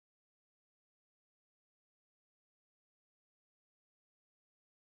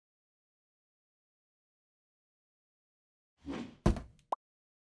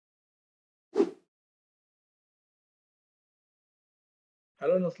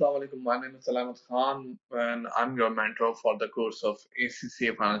Hello and Assalamu alaikum. My name is Salamat Khan and I'm your mentor for the course of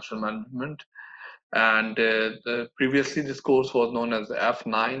ACCA Financial Management. And previously, this course was known as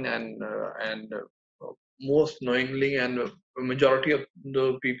F9, and most knowingly, and majority of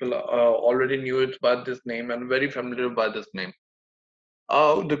the people already knew it by this name and very familiar by this name.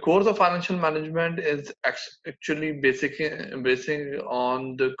 The course of financial management is actually basing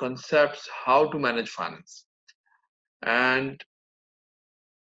on the concepts how to manage finance. And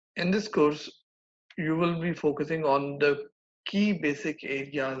in this course, you will be focusing on the key basic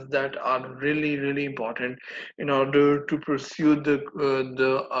areas that are really important in order to pursue the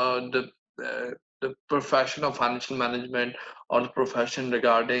profession of financial management, or the profession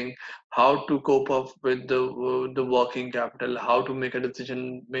regarding how to cope up with the working capital, how to make a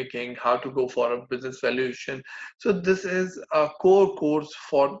decision making, how to go for a business valuation. So this is a core course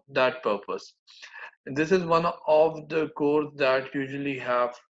for that purpose. This is one of the cores that usually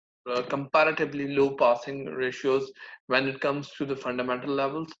have comparatively low passing ratios when it comes to the fundamental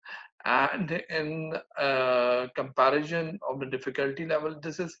levels. And in comparison of the difficulty level,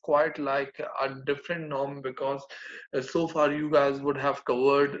 this is quite like a different norm, because so far you guys would have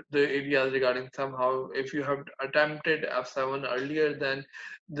covered the areas regarding somehow. If you have attempted F7 earlier than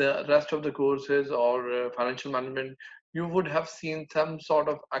the rest of the courses or financial management, you would have seen some sort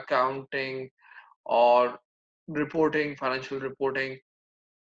of accounting or reporting, financial reporting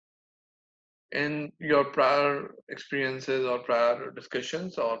in your prior experiences or prior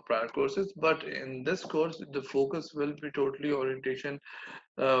discussions or prior courses. But in this course, the focus will be totally orientation,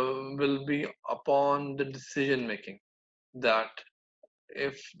 will be upon the decision making. That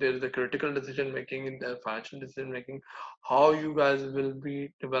if there is a critical decision making in the financial decision making, how you guys will be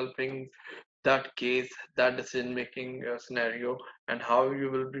developing that case, that decision making scenario, and how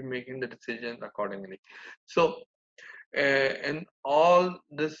you will be making the decision accordingly. So in all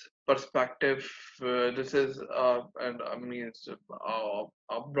this perspective, this is and I mean it's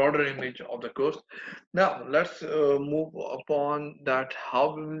a broader image of the course. Now let's move upon that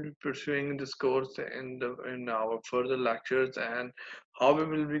how we will be pursuing this course in our further lectures, and how we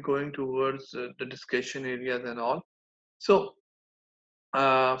will be going towards the discussion areas and all. So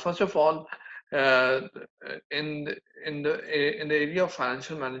first of all, uh, in the, in the area of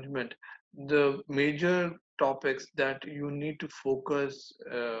financial management, the major topics that you need to focus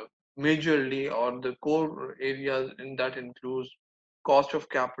majorly on, the core areas in that includes cost of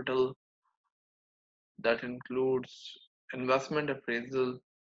capital, that includes investment appraisal,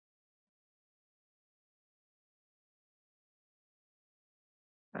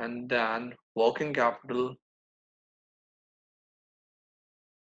 and then working capital,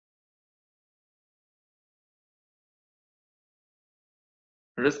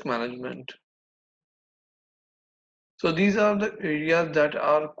 risk management. So these are the areas that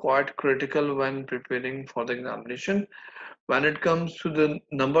are quite critical when preparing for the examination. When it comes to the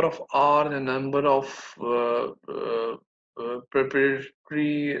number of hours and number of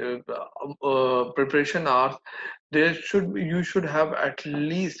preparatory preparation hours, you should have at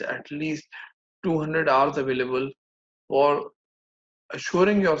least 200 hours available for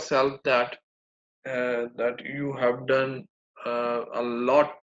assuring yourself that you have done a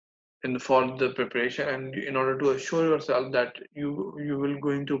lot in for the preparation, and in order to assure yourself that you will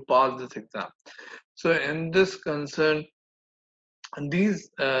going to pass this exam. So in this concern, these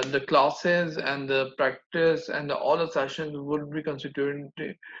the classes and the practice and all the sessions would be constituting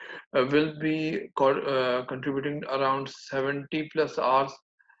will be contributing around 70 plus hours,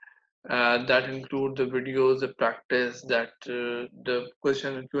 that include the videos, the practice, that the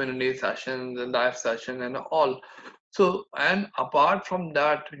question and Q&A sessions, the live session, and all. So, and apart from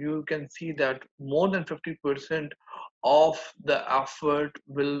that, you can see that more than 50% of the effort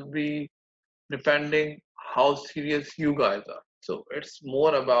will be depending how serious you guys are. So it's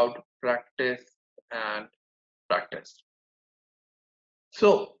more about practice and practice.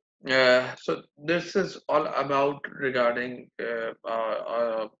 So this is all about regarding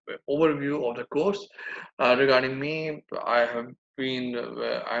overview of the course. Regarding me, I'm in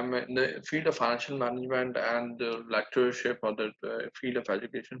the field of financial management and lectureship, or the field of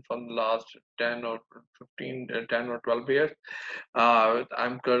education for the last 10 or 15, 10 or 12 years.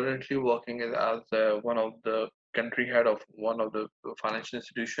 I'm currently working as one of the country head of one of the financial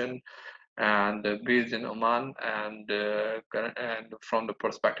institution, and based in Oman. And from the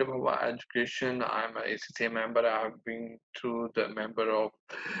perspective of education, I'm a ACCA member. I have been through the member of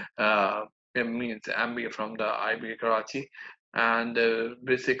it means MBA from the IB Karachi. and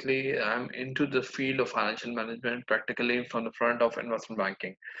basically I'm into the field of financial management practically from the front of investment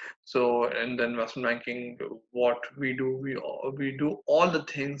banking. So in the investment banking, what we do, we do all the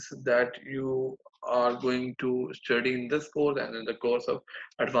things that you are going to study in this course and in the course of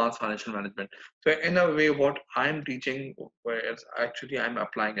advanced financial management. So in a way, what I'm teaching, whereas actually I'm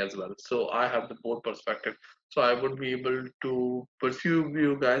applying as well, so I have the both perspective. So I would be able to pursue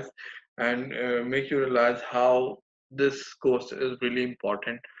you guys and make you realize how this course is really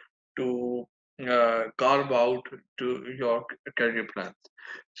important to carve out to your career plans.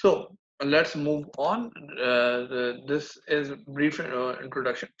 So let's move on. This is brief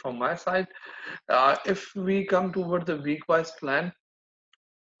introduction from my side. If we come toward the week-wise plan,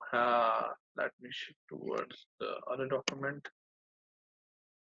 uh, let me shift towards the other document.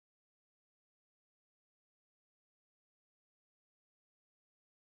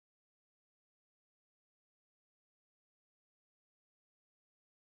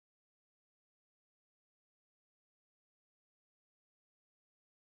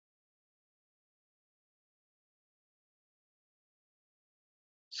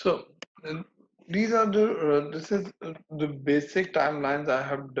 So uh, these are the this is the basic timelines I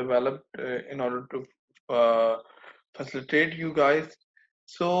have developed in order to facilitate you guys.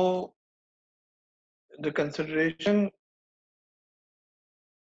 So the consideration,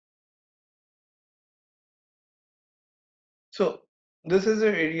 so this is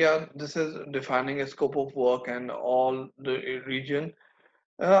an area, this is defining a scope of work and all the region.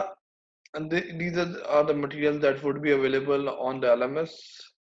 Uh, and these are the materials that would be available on the LMS.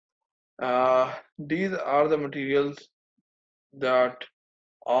 These are the materials that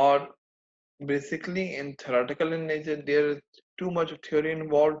are basically in theoretical in nature. There is too much of theory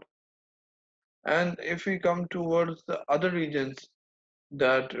involved. And if we come towards the other regions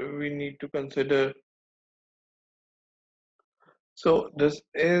that we need to consider, so this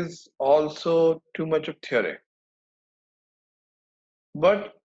is also too much of theory.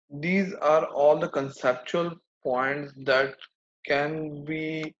 But these are all the conceptual points that can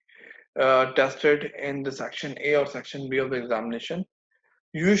be tested in the section A or section B of the examination.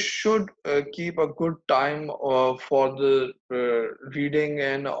 You should keep a good time for the reading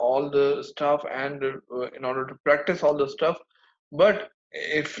and all the stuff, and in order to practice all the stuff. But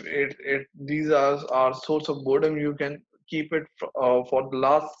if these are source of boredom, you can keep it for the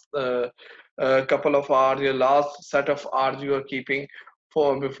last couple of hours, your last set of hours you are keeping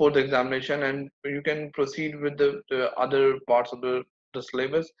for before the examination, and you can proceed with the other parts of the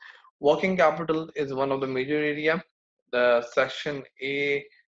syllabus. Working capital is one of the major area. The section A,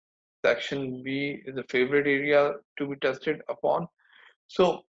 section B is a favorite area to be tested upon.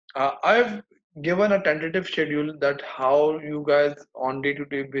 So I've given a tentative schedule that how you guys on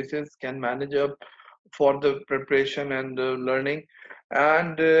day-to-day basis can manage up for the preparation and the learning.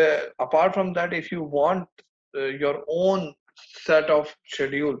 And apart from that, if you want your own set of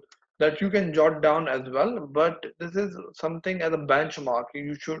schedule that you can jot down as well, but this is something as a benchmark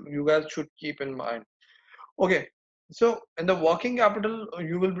you guys should keep in mind. Okay, so in the working capital,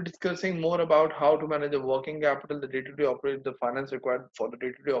 you will be discussing more about how to manage the working capital, the day-to-day operate, the finance required for the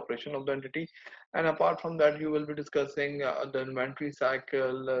day-to-day operation of the entity, and apart from that, you will be discussing the inventory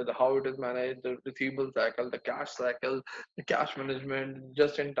cycle, how it is managed, the receivable cycle, the cash cycle, the cash management,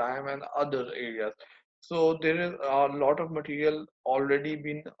 just in time, and other areas. So there is a lot of material already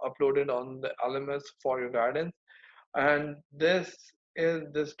been uploaded on the LMS for your guidance, and this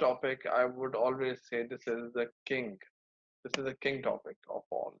topic, I would always say this is the king. This is the king topic of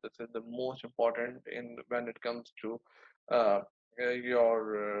all. This is the most important in when it comes to uh,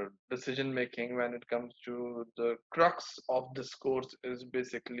 your decision making. When it comes to the crux of this course is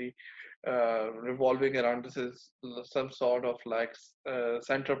basically revolving around, this is some sort of like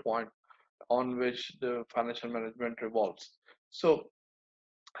center point on which the financial management revolves. So,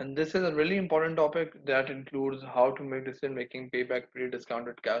 and this is a really important topic that includes how to make decision making, payback period,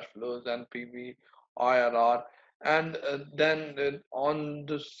 discounted cash flows, and PV, IRR. And then on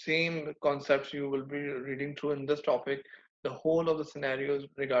the same concepts you will be reading through in this topic, the whole of the scenarios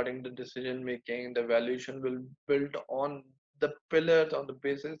regarding the decision making, the valuation will build on the pillars on the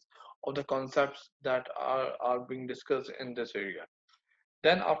basis of the concepts that are being discussed in this area.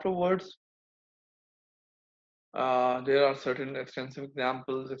 Then afterwards, there are certain extensive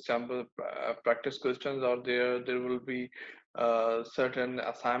example practice questions are there. There will be certain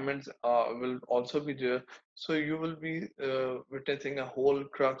assignments will also be there. So you will be witnessing a whole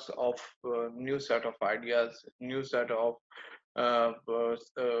crux of new set of ideas, new set of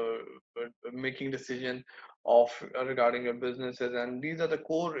making decision. of regarding your businesses, and these are the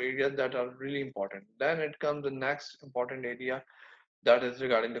core areas that are really important. Then it comes the next important area, that is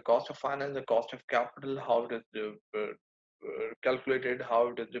regarding the cost of finance, the cost of capital, how it is calculated, how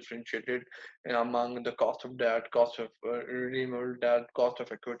it is differentiated among the cost of debt, cost of redeemable debt, cost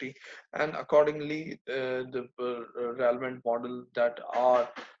of equity, and accordingly the relevant model that are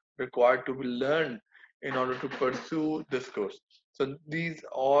required to be learned in order to pursue this course. So these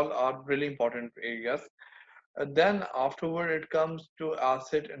all are really important areas. And then afterward, it comes to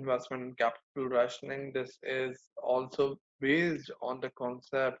asset investment and capital rationing. This is also based on the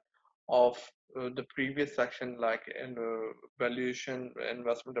concept of the previous section, like in valuation,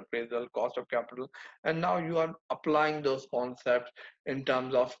 investment appraisal, cost of capital, and now you are applying those concepts in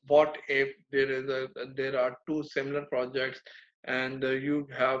terms of what if there are two similar projects, and you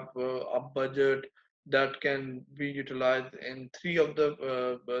have a budget that can be utilized in three of the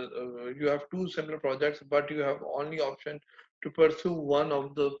you have two similar projects, but you have only option to pursue one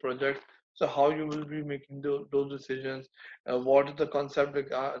of the projects. So how you will be making those decisions, what is the concept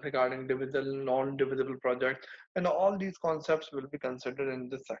regarding divisible, non-divisible projects, and all these concepts will be considered in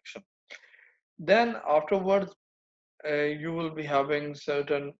this section. Then afterwards, you will be having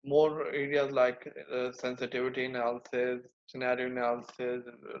certain more areas like sensitivity analysis, scenario analysis,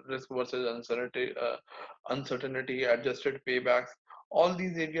 risk versus uncertainty, adjusted paybacks. All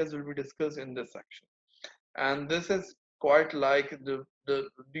these areas will be discussed in this section, and this is quite like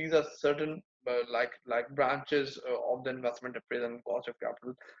these are certain like branches of the investment appraisal and cost of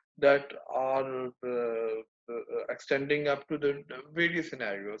capital that are extending up to the various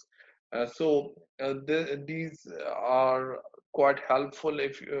scenarios. These are quite helpful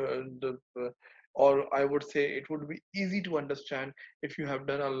if the or I would say it would be easy to understand if you have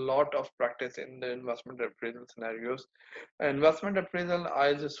done a lot of practice in the investment appraisal scenarios. Investment appraisal,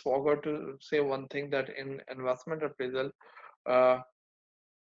 I just forgot to say one thing, that in investment appraisal, uh,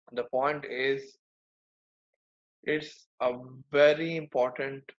 the point is it's a very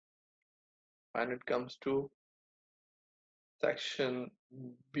important when it comes to section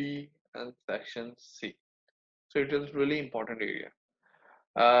B and section C. So it is really important area.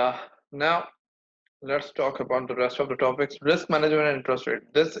 Now let's talk about the rest of the topics. Risk management and interest rate.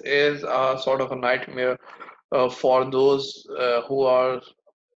 This is a sort of a nightmare for those who are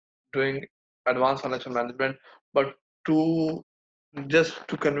doing advanced financial management, but to just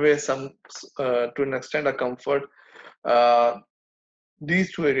to convey some to an extent a comfort, uh,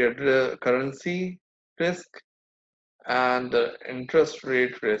 these two areas, the currency risk and the interest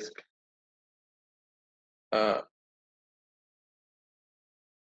rate risk, uh,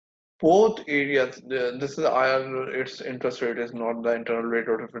 both areas, this is IR, its interest rate is not the internal rate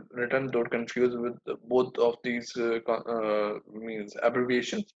of return. Don't confuse with both of these means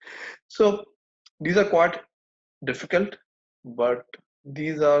abbreviations. So these are quite difficult, but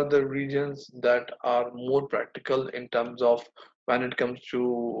these are the regions that are more practical in terms of when it comes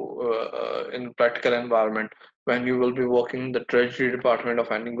to in practical environment, when you will be working in the treasury department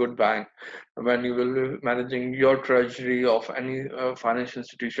of any good bank, when you will be managing your treasury of any financial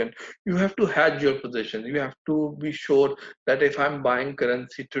institution. You have to hedge your position. You have to be sure that if I'm buying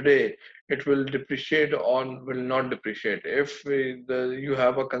currency today, it will depreciate or will not depreciate. If you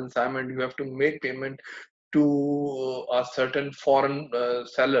have a consignment, you have to make payment to a certain foreign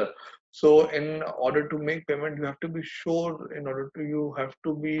seller. So in order to make payment, you have to be sure, in order to you have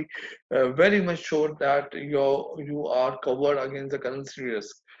to be very much sure that you are covered against the currency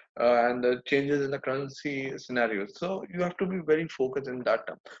risk and the changes in the currency scenario. So you have to be very focused in that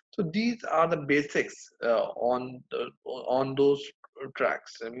term. So these are the basics on those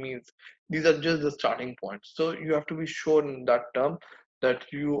tracks. It means these are just the starting points. So you have to be sure in that term that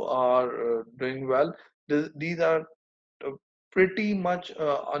you are doing well. These are uh, pretty much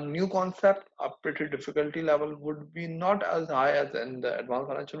a new concept. A pretty difficulty level would be not as high as in the advanced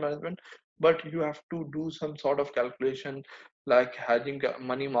financial management, but you have to do some sort of calculation like hedging,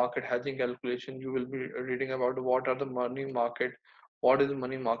 money market hedging calculation. You will be reading about what are the money market, what is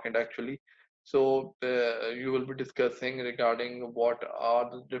money market actually. So you will be discussing regarding what are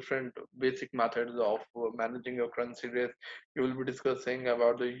the different basic methods of managing your currency risk. You will be discussing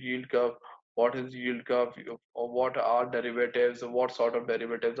about the yield curve, what is yield curve, what are derivatives, what sort of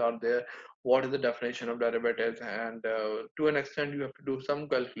derivatives are there, what is the definition of derivatives, and to an extent you have to do some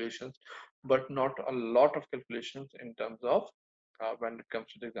calculations, but not a lot of calculations in terms of when it comes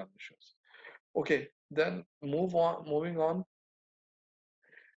to the examinations. Okay, then moving on,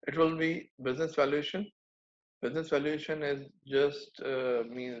 it will be business valuation. Business valuation is just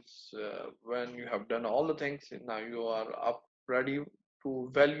means when you have done all the things, now you are up ready to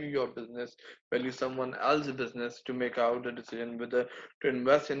value your business, value someone else's business to make out the decision whether to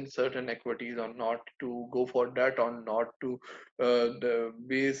invest in certain equities or not, to go for debt or not, to the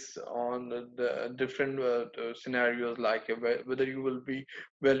base on the different scenarios, like whether you will be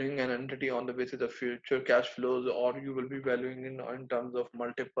valuing an entity on the basis of future cash flows, or you will be valuing in terms of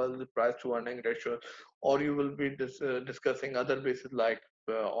multiple price to earning ratio, or you will be discussing other bases like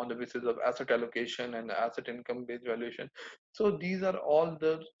on the basis of asset allocation and asset income based valuation. So these are all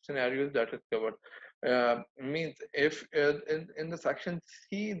the scenarios that is covered. Means if in the section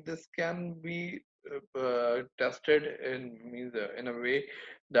C, this can be tested in means in a way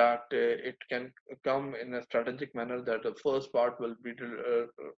that it can come in a strategic manner, that the first part will be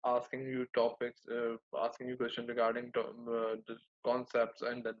asking you topics, asking you questions regarding the concepts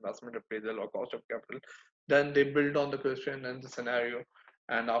and the investment appraisal or cost of capital. Then they build on the question and the scenario,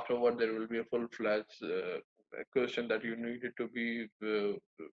 and afterward there will be a full-fledged question that you needed to be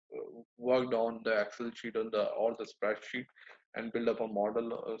worked on the Excel sheet or the spreadsheet and build up a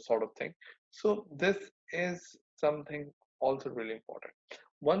model sort of thing. So this is something also really important.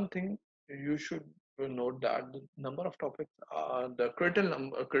 One thing you should note that the number of topics,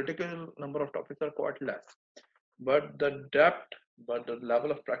 critical number of topics are quite less, but the depth, but the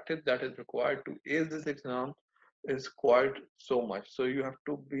level of practice that is required to ace this exam is quite so much. So you have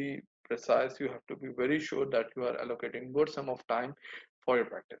to be precise, you have to be very sure that you are allocating good sum of time for your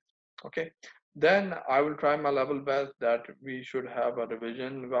practice. Okay, then I will try my level best that we should have a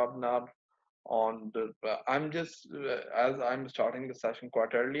revision webinar on the I'm just as I'm starting the session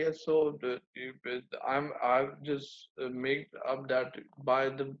quite earlier, so I've just made up that by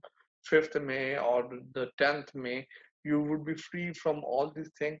the 5th May or the 10th May you would be free from all these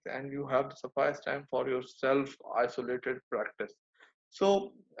things and you have the suffice time for your self isolated practice.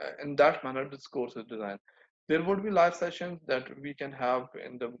 So in that manner this course is designed. There would be live sessions that we can have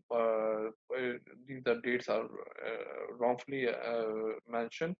in the these the dates are wrongfully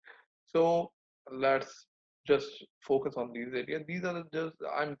mentioned. So let's just focus on these areas. These are just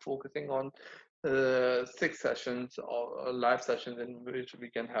I'm focusing on 6 sessions or live sessions in which we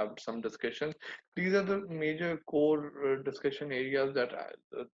can have some discussions. These are the major core discussion areas that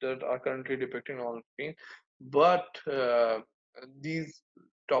are currently depicted on screen. But these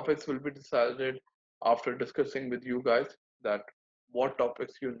topics will be decided after discussing with you guys that what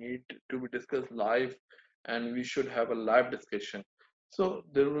topics you need to be discussed live, and we should have a live discussion. So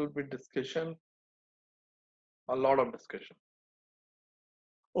there will be discussion, a lot of discussion.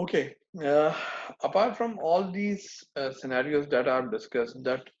 Okay, apart from all these scenarios that are discussed,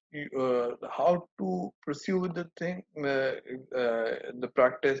 that how to pursue with the thing, the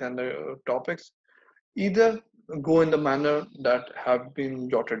practice and the topics, either go in the manner that have been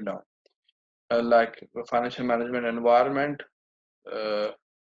jotted down, like financial uh, management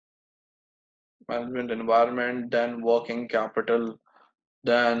environment, then working capital,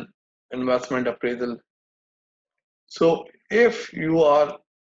 then investment appraisal. So if you are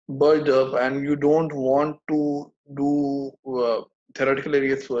budged up and you don't want to do theoretical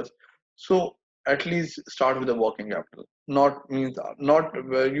areas first, so at least start with the working capital. Not means not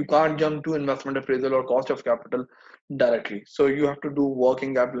where you can't jump to investment appraisal or cost of capital directly. So you have to do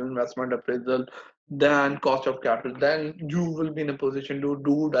working capital, investment appraisal, then cost of capital. Then you will be in a position to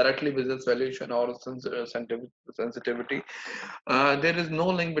do directly business valuation or sensitivity. There is no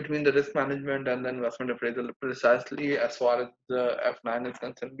link between the risk management and the investment appraisal precisely as far as the F9 is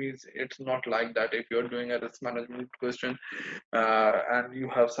concerned. It's not like that. If you're doing a risk management question and you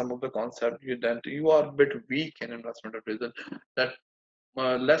have some of the concept that you are a bit weak in investment appraisal, that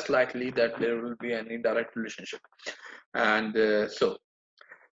less likely that there will be any direct relationship. And this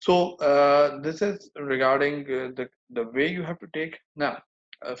is regarding the way you have to take. Now,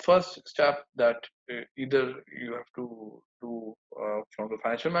 first step that either you have to do from the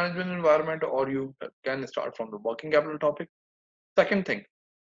financial management environment, or you can start from the working capital topic. Second thing,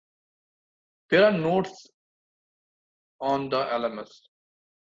 there are notes on the LMS.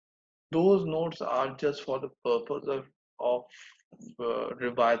 Those notes are just for the purpose of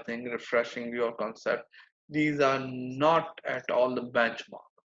revising, refreshing your concept. These are not at all the benchmark.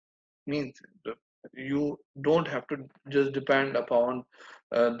 Means you don't have to just depend upon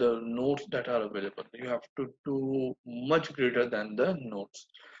the notes that are available. You have to do much greater than the notes.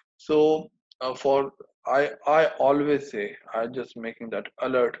 So for I always say, I just making that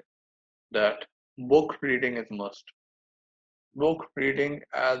alert that book reading is must. Book reading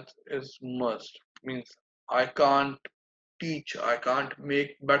as is must. Means I can't teach, I can't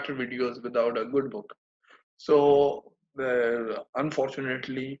make better videos without a good book. So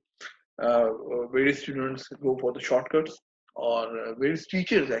unfortunately, various students go for the shortcuts. or various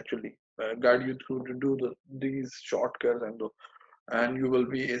teachers actually guide you through to do these shortcuts, and you will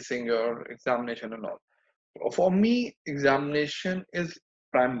be acing your examination and all. For me, examination is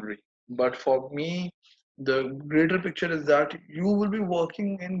primary, but for me, the greater picture is that you will be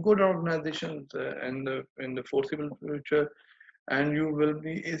working in good organizations in the foreseeable future, and you will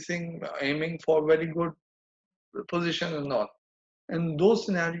be aiming for very good position and all. In those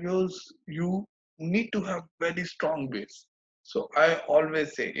scenarios, you need to have very strong base. So I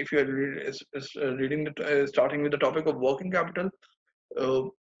always say, if you are reading starting with the topic of working capital, uh,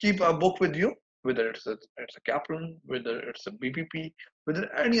 keep a book with you, whether it's a Kaplan, whether it's a BPP,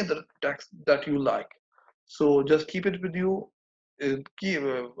 whether any other text that you like. So just keep it with you.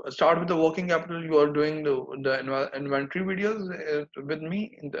 Start with the working capital. You are doing the inventory videos with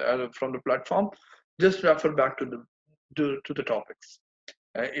me from the platform. Just refer back to the topics.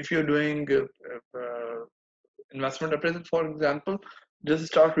 If you're doing investment appraisal, for example, just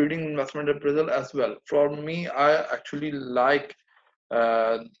start reading investment appraisal as well. For me, I actually like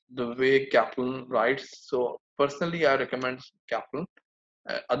uh, the way Kaplan writes. So personally, I recommend Kaplan.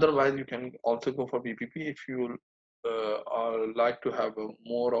 Otherwise, you can also go for BPP if you are like to have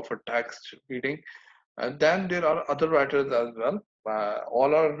more of a text reading. And then there are other writers as well.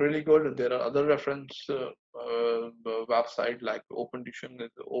 All are really good. There are other reference website like OpenDiction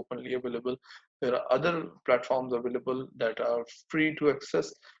is openly available. There are other platforms available that are free to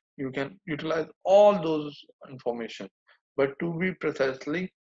access. You can utilize all those information. But to be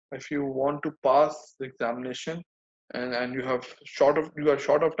precisely, if you want to pass the examination and you are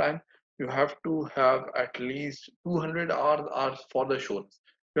short of time, you have to have at least 200 hours for the show.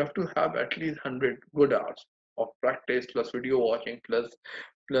 You have to have at least 100 good hours of practice plus video watching plus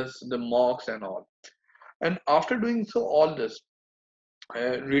the mocks and all. And after doing so all this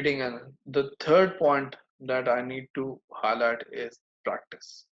reading, and the third point that I need to highlight is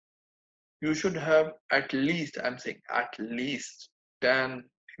practice. You should have at least, I'm saying at least 10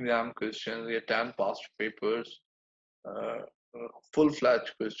 exam questions, 10 past papers, uh,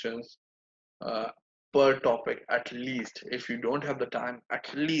 full-fledged questions uh, per topic at least. If you don't have the time,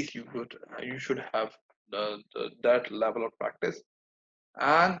 at least you should have that level of practice.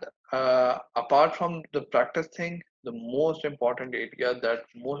 And apart from the practice thing, the most important area that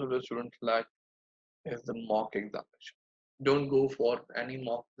most of the students lack is the mock examination. Don't go for any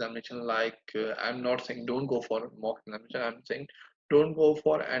mock examination. Like I'm not saying don't go for mock examination, I'm saying don't go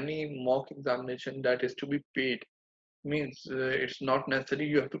for any mock examination that is to be paid. Means it's not necessary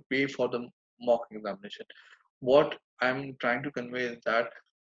you have to pay for the mock examination. What I'm trying to convey is that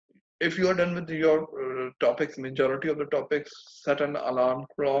if you are done with your topics, majority of the topics, set an alarm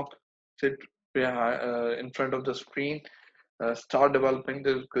clock, sit in front of the screen, start developing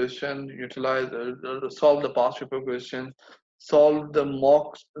the question, utilize, solve the past paper questions, solve the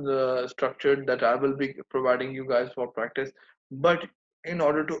mocks, the structure that I will be providing you guys for practice. But in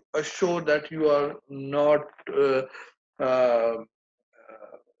order to assure that you are not uh,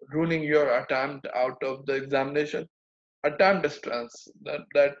 ruling your attempt out of the examination, attempt distance,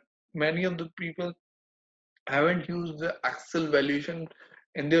 that many of the people haven't used the Excel valuation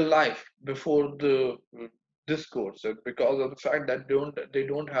in their life before this course, because of the fact that they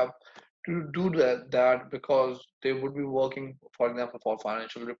don't have to do that because they would be working, for example, for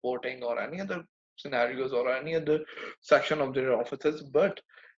financial reporting or any other scenarios or any other section of their offices. But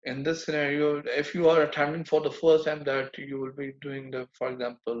in this scenario, if you are attempting for the first time, that you will be doing the, for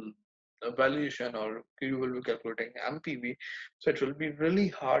example, valuation, or you will be calculating MPV, so it will be really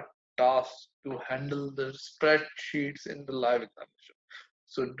hard task to handle the spreadsheets in the live examination.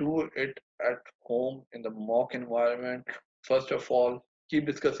 So do it at home in the mock environment. First of all, keep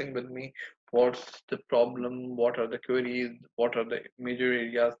discussing with me what's the problem, what are the queries, what are the major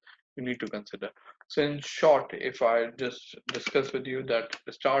areas you need to consider. So in short, if I just discuss with you that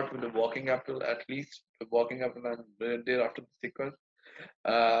start with the working capital, at least the working capital, and thereafter the sequence.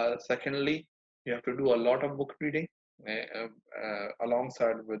 Secondly, you have to do a lot of book reading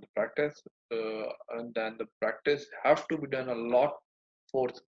alongside with practice, and then the practice have to be done a lot for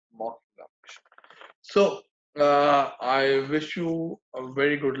mock examination. So I wish you a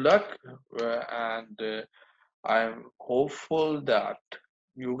very good luck, and I'm hopeful that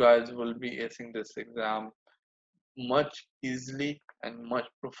you guys will be acing this exam much easily and much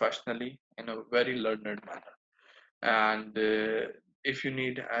professionally in a very learned manner. And if you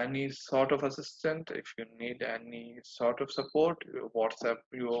need any sort of assistant, if you need any sort of support, WhatsApp,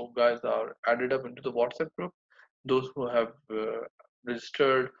 you guys are added up into the WhatsApp group. Those who have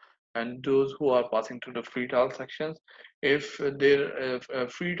registered, and those who are passing through the free trial sections. If their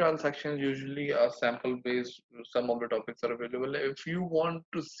free trial sections usually are sample based, some of the topics are available. If you want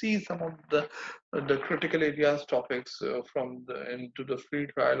to see some of the critical areas topics from the into the free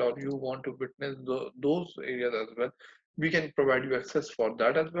trial, or you want to witness those areas as well, we can provide you access for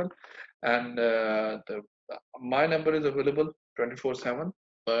that as well. And my number is available 24/7,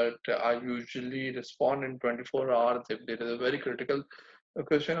 but I usually respond in 24 hours if there is a very critical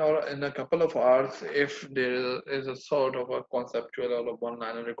question, or in a couple of hours if there is a sort of a conceptual or a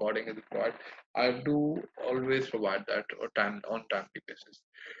one-liner recording is required. I do always provide that on timely basis.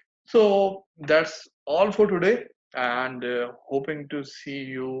 So that's all for today, and hoping to see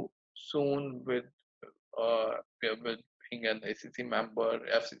you soon with being an ACC member,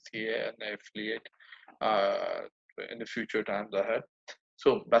 FCCA, and affiliate uh, in the future times ahead.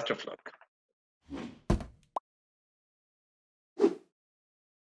 So best of luck.